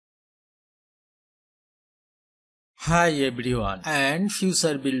Hi everyone and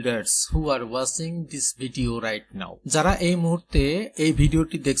future builders who are watching this video right now. যারা এই মুহূর্তে এই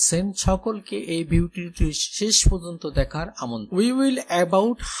ভিডিওটি দেখছেন সকলকে এই ভিডিওটি শেষ পর্যন্ত দেখার আমন্ত্রণ। We will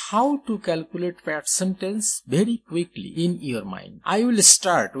about how to calculate percentage very quickly in your mind. I will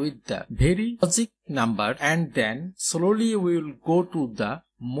start with the very logic number and then slowly we will go to the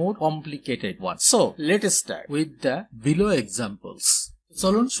more complicated one. So let's start with the below examples.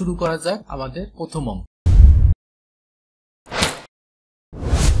 চলুন শুরু করা যাক আমাদের প্রথম অঙ্ক।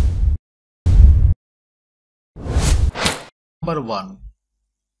 Number 1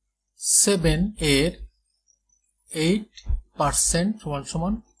 7 এর 8%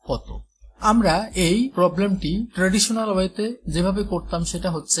 সমান কত? আমরা এই প্রবলেমটি ট্র্যাডিশনাল ওয়েতে যেভাবে করতাম সেটা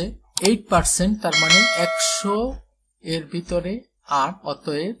হচ্ছে 8% তার মানে 100 এর ভিতরে 8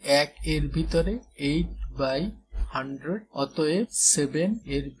 অতএব 1 এর ভিতরে 8/100 অতএব 7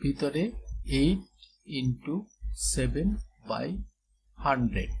 এর ভিতরে 8 ×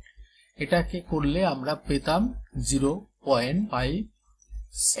 7/100 এটাকে করলে আমরা পেতাম 0.5।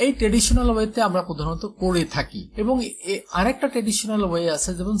 এই ট্র্যাডিশনাল ওয়েতে আমরা প্রধানত করে থাকি এবং আরেকটা ট্র্যাডিশনাল ওয়ে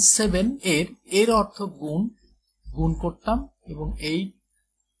আছে যেমন 7 এর অর্থ গুণ করতাম এবং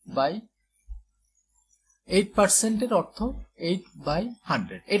 8% এর অর্থ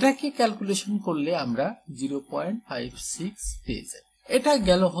 8/100 এটাকে ক্যালকুলেশন করলে আমরা 0.56 পেয়ে যাই। এটা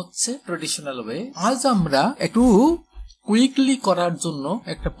গেল হচ্ছে ট্র্যাডিশনাল ওয়ে। আজ আমরা একটু কুইকলি করার জন্য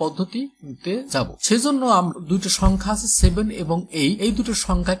একটা পদ্ধতিতে যাব। সেজন্য দুটো সংখ্যা আছে 7 এবং 8। এই দুটো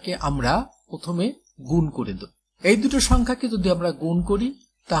সংখ্যাকে আমরা প্রথমে গুণ করে দেব। এই দুটো সংখ্যাকে যদি আমরা গুণ করি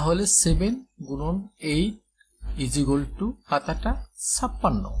তাহলে 7 × 8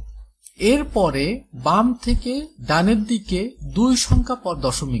 56। এরপরে বাম থেকে ডানের দিকে 2 সংখ্যা পর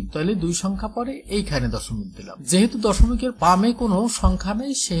দশমিক, তাহলে 2 সংখ্যা পরে এইখানে দশমিক দিলাম। যেহেতু দশমিকের বামে কোনো সংখ্যা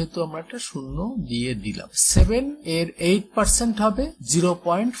নেই সেহেতু আমরা একটা শূন্য দিয়ে দিলাম। 7 এর 8% হবে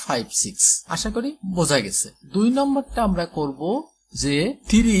 0.56। আশা করি বোঝা গেছে। 2 নম্বরটা আমরা করব যে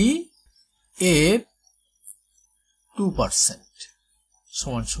 3 এর 2%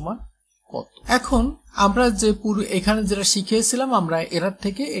 সমান কত? এখন আমরা যে পুরো এখানে যেটা শিখিয়েছিলাম আমরা এর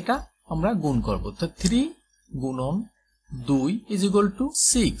থেকে এটা আমরা গুণ করব। তো 3 × 2 =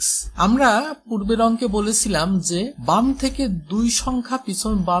 6। আমরা পূর্বের অঙ্কে বলেছিলাম যে বাম থেকে 2 সংখ্যা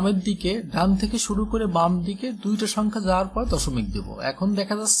পিছন বামের দিকে, ডান থেকে শুরু করে বাম দিকে 2টা সংখ্যা যাওয়ার পর দশমিক দেব। এখন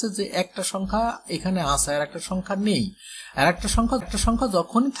দেখা যাচ্ছে যে একটা সংখ্যা এখানে আছে আর একটা সংখ্যা নেই। আর একটা সংখ্যা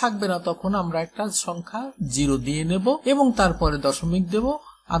যখনই থাকবে না তখন আমরা একটা সংখ্যা 0 দিয়ে নেব এবং তারপরে দশমিক দেব।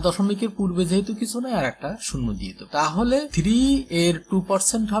 আর দশমিকের পূর্বে যেহেতু কিছু নেই আর একটা শূন্য দিয়ে দেব। তাহলে 3 এর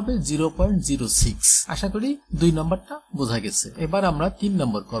 2% হবে 0.06। আশা করি 2 নম্বরটা বোঝা গেছে। এবার আমরা 3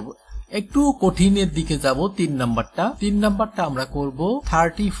 নম্বর করব। একটু কঠিনের দিকে যাব। 3 নম্বরটা আমরা করব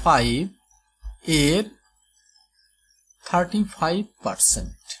 35 এর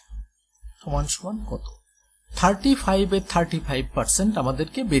 35% সমান কত? 35 এর 35%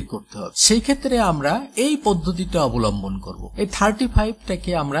 আমাদেরকে বের করতে হবে। সেই ক্ষেত্রে আমরা এই পদ্ধতিটা অবলম্বন করব। এই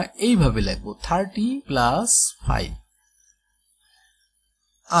 35টাকে আমরা এইভাবে লিখব 30 + 5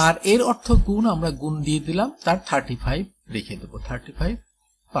 আর এর অর্থ গুণ, আমরা গুণ দিয়ে দিলাম, তার 35 রেখে দেব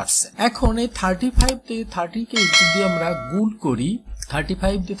 35%। এখন এই 35 থেকে 30 কে যদি আমরা গুণ করি,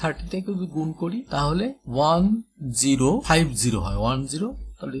 35 দিয়ে 30 থেকে যদি গুণ করি তাহলে 1050 হয়। 10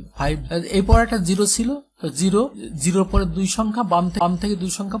 তাহলে 5 এই পরে একটা 0 ছিল, তো 0 পরে 2 সংখ্যা, বাম থেকে 2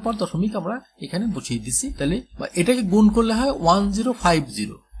 সংখ্যা পর দশমিক আমরা এখানে বসিয়ে দিছি। তাহলে এটাকে গুণ করলে হয়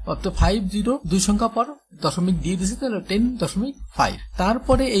 1050। অর্থাৎ 50 2 সংখ্যা পর দশমিক দিয়ে দিছি, তাহলে 10.5।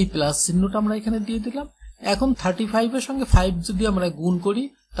 তারপরে এই প্লাস চিহ্নটা আমরা এখানে দিয়ে দিলাম। এখন 35 এর সঙ্গে 5 যদি আমরা গুণ করি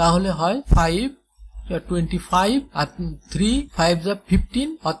তাহলে হয় 5 25 আর 3 5 15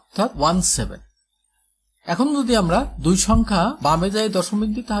 অর্থাৎ 17। এখন যদি আমরা 2 সংখ্যা বামে যাই দশমিক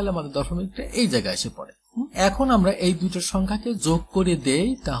দিই তাহলে আমাদের দশমিকটা এই জায়গায় এসে পড়ে। এখন আমরা এই দুটো সংখ্যাকে যোগ করে দেই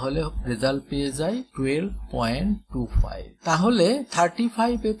তাহলে রেজাল্ট পেয়ে যাই 12.25। তাহলে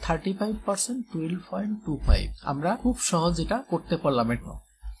 35 এর 35% 12.25। আমরা খুব সহজ এটা করতে পারলাম। এটা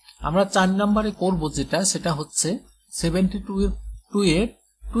আমরা 4 নম্বরে করব, সেটা হচ্ছে 72 এর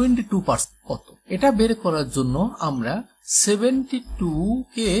 22% কত? এটা বের করার জন্য আমরা 72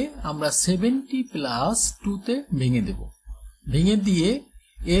 কে আমরা 70 + 2 তে ভেঙে দেব। ভেঙে দিয়ে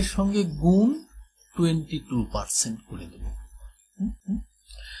এর সঙ্গে গুণ 22% করে দেব।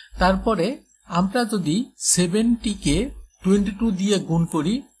 তারপরে আমরা যদি 70 কে 22 দিয়ে গুণ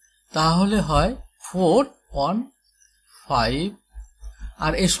করি তাহলে হয় 415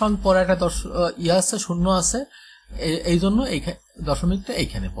 আর এর সঙ্গে পরে একটা শূন্য আছে, এই জন্য দশমিকটা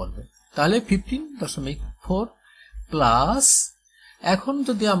এইখানে পড়বে। তাহলে 15.4 প্লাস এখন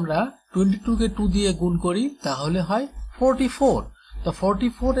যদি আমরা 22 কে 2 দিয়ে গুণ করি তাহলে হয় 44। তো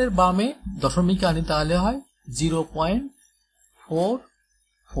 44 এর বামে দশমিক আনি তাহলে হয়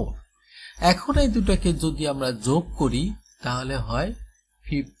 0.44। এখন এই দুটাকে যদি আমরা যোগ করি তাহলে হয়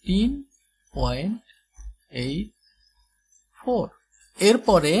 15.84।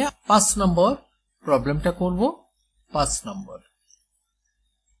 এরপরে 5 নম্বর প্রবলেমটা করব। 5 নম্বর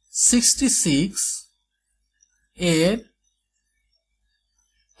 66 এর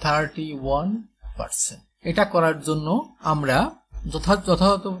 31%। এটা করার জন্য আমরা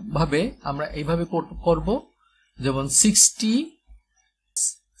যথাযথভাবে আমরা এইভাবে করব, যেমন 60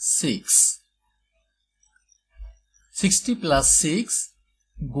 প্লাস 6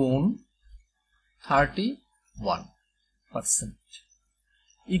 গুণ 31%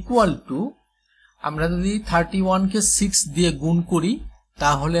 ইকুয়াল টু, আমরা যদি 31 কে 6 দিয়ে গুণ করি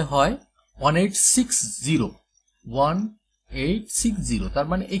তাহলে হয় 1860। তার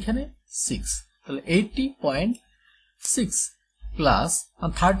মানে এখানে 6, তাহলে 80.6 প্লাস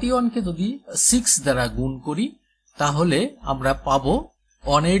 31 কে যদি 6 দ্বারা গুণ করি তাহলে আমরা পাবো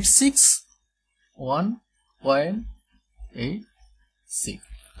 186।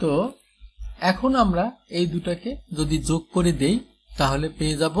 তো এখন আমরা এই দুটাকে যদি যোগ করে দেই তাহলে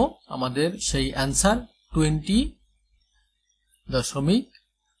পেয়ে যাব আমাদের সেই অ্যান্সার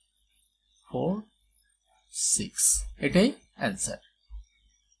 20.46। এটাই অ্যান্সার।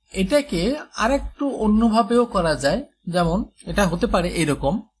 এটাকে আরেকটু অন্যভাবেও করা যায়, যেমন এটা হতে পারে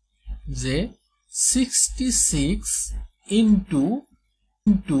এরকম যে 66 ইন্টু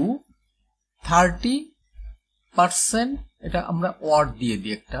 30%, এটা আমরা অর দিয়ে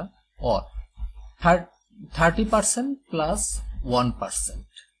দিই, একটা অর 30% প্লাস 1%।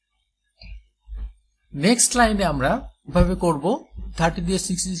 নেক্সট লাইনে আমরা এভাবে করব, 30 দিয়ে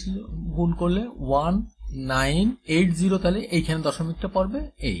 66 গুণ করলে 1980, তাহলে এইখানে দশমিকটা পড়বে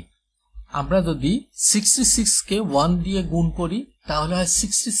 8। আমরা যদি 66 কে 1 দিয়ে গুণ করি তাহলে হয়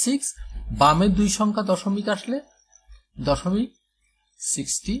 66, বামে দুই সংখ্যা দশমিক আসলে দশমিক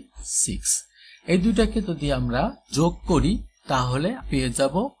 66। এই দুইটাকে যদি আমরা যোগ করি তাহলে পেয়ে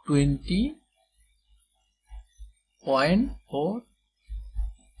যাব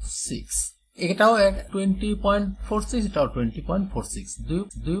 20.46। এটাও 20.46, এটাও 20.46,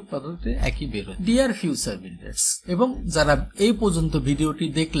 দুই পদ্ধতিতে একই বের হয়। ডিয়ার ফিউচার বিল্ডার্স এবং যারা এই পর্যন্ত ভিডিওটি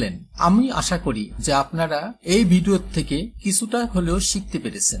দেখলেন, আমি আশা করি যে আপনারা এই ভিডিও থেকে কিছুটা হলেও শিখতে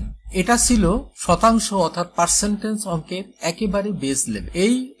পেরেছেন। এটা ছিল শতাংশ অর্থাৎ পার্সেন্টেজ অঙ্কের একেবারে বেস লেভেল।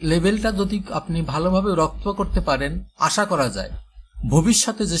 এই লেভেলটা যদি আপনি ভালোভাবে রপ্ত করতে পারেন, আশা করা যায়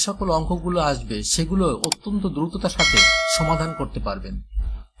ভবিষ্যতে যে সকল অঙ্কগুলো আসবে সেগুলো অত্যন্ত দ্রুততার সাথে সমাধান করতে পারবেন।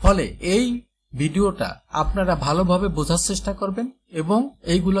 ফলে এই ভিডিওটা আপনারা ভালোভাবে বোঝার চেষ্টা করবেন এবং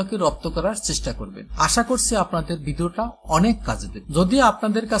এইগুলোকে রপ্ত করার চেষ্টা করবেন। আশা করছি আপনাদের ভিডিওটা অনেক কাজে দেবে। যদি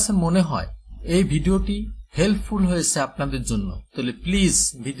আপনাদের কাছে মনে হয় এই ভিডিওটি হেল্পফুল হয়েছে আপনাদের জন্য, তাহলে প্লিজ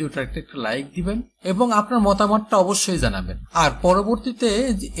ভিডিওটা একটা লাইক দিবেন এবং আপনার মতামতটা অবশ্যই জানাবেন। আর পরবর্তীতে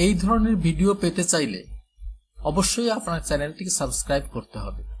এই ধরনের ভিডিও পেতে চাইলে অবশ্যই আপনার চ্যানেলটিকে সাবস্ক্রাইব করতে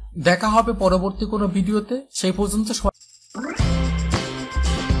হবে। দেখা হবে পরবর্তী কোনো ভিডিওতে। সেই পর্যন্ত সবাই